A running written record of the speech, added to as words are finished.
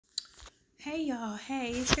Hey y'all,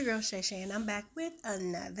 hey, it's your girl Shay Shay and I'm back with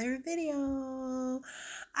another video.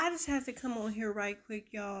 I just had to come on here right quick,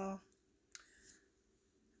 y'all,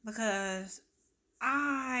 because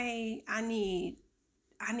I need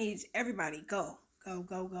everybody go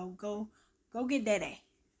get Dede.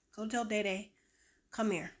 Go tell Dede, come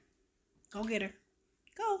here. Go get her.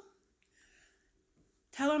 Go.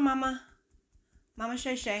 Tell her Mama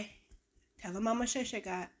Shay Shay. Tell her Mama Shay Shay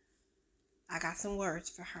I got some words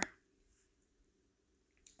for her.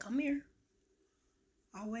 Come here.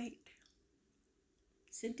 I'll wait.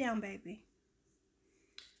 Sit down, baby.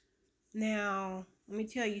 Now, let me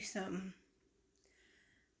tell you something.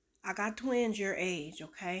 I got twins your age,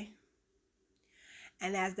 okay?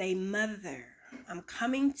 And as a mother, I'm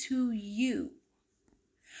coming to you.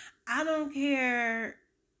 I don't care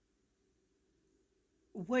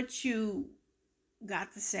what you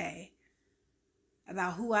got to say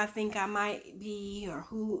about who I think I might be or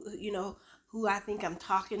who I think I'm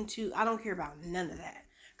talking to. I don't care about none of that.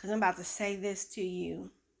 Because I'm about to say this to you,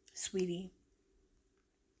 sweetie.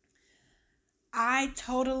 I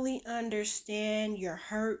totally understand your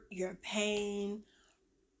hurt, your pain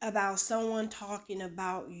about someone talking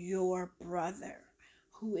about your brother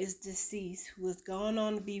who is deceased, who is going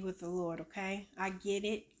on to be with the Lord, okay? I get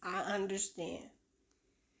it. I understand.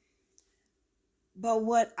 But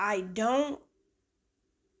what I don't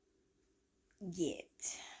get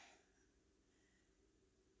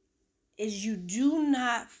is you do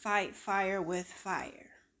not fight fire with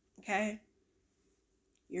fire, okay?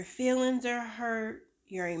 Your feelings are hurt,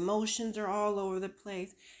 your emotions are all over the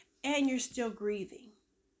place, and you're still grieving.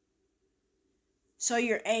 So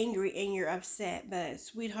you're angry and you're upset, but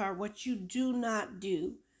sweetheart, what you do not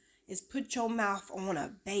do is put your mouth on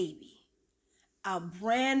a baby. A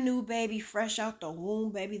brand new baby, fresh out the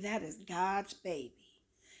womb, baby. That is God's baby.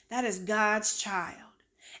 That is God's child.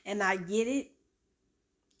 And I get it.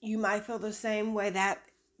 You might feel the same way that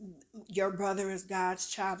your brother is God's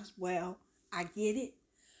child as well. I get it.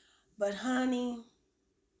 But honey,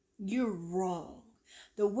 you're wrong.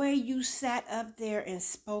 The way you sat up there and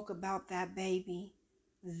spoke about that baby,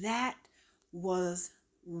 that was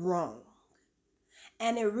wrong.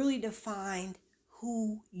 And it really defined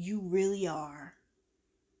who you really are.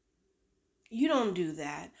 You don't do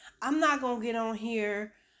that. I'm not going to get on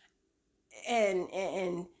here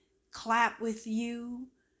and clap with you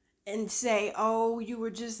and say, oh, you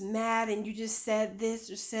were just mad and you just said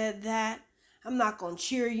this or said that. I'm not going to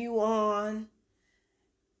cheer you on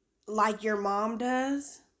like your mom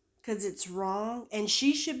does, because it's wrong. And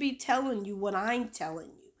she should be telling you what I'm telling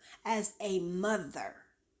you as a mother.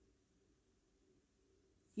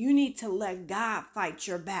 You need to let God fight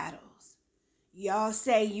your battles. Y'all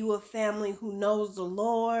say you a family who knows the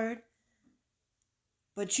Lord,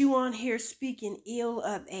 but you on here speaking ill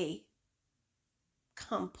of a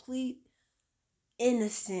complete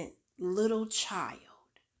innocent little child.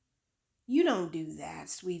 You don't do that,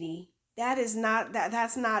 sweetie. That's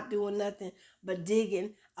not doing nothing but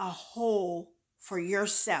digging a hole for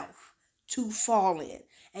yourself to fall in.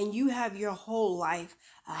 And you have your whole life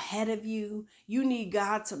ahead of you. You need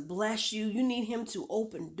God to bless you. You need him to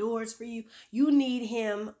open doors for you. You need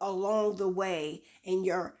him along the way in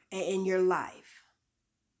your life.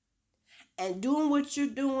 And doing what you're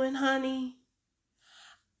doing, honey,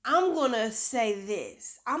 I'm going to say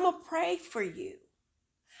this. I'm going to pray for you.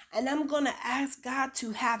 And I'm going to ask God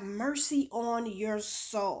to have mercy on your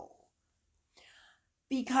soul.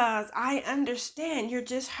 Because I understand you're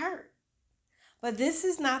just hurt. But this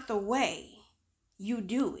is not the way you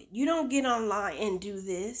do it. You don't get online and do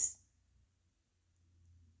this.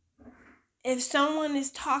 If someone is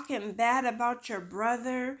talking bad about your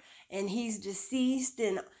brother and he's deceased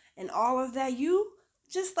and all of that, you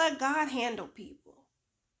just let God handle people.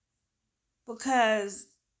 Because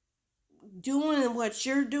doing what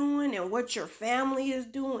you're doing and what your family is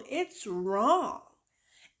doing, it's wrong.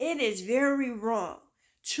 It is very wrong.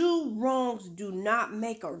 Two wrongs do not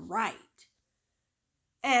make a right.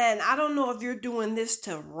 And I don't know if you're doing this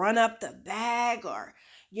to run up the bag or,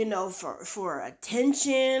 for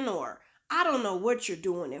attention, or I don't know what you're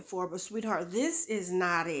doing it for, but sweetheart, this is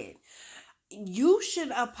not it. You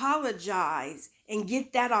should apologize and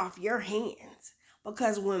get that off your hands.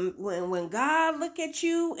 Because when God look at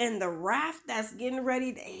you and the wrath that's getting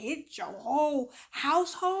ready to hit your whole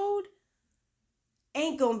household,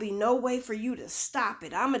 ain't going to be no way for you to stop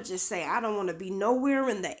it. I'm going to just say, I don't want to be nowhere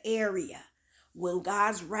in the area when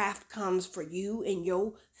God's wrath comes for you and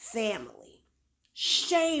your family.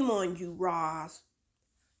 Shame on you, Roz.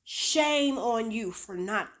 Shame on you for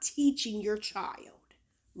not teaching your child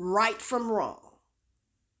right from wrong.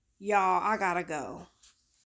 Y'all, I got to go.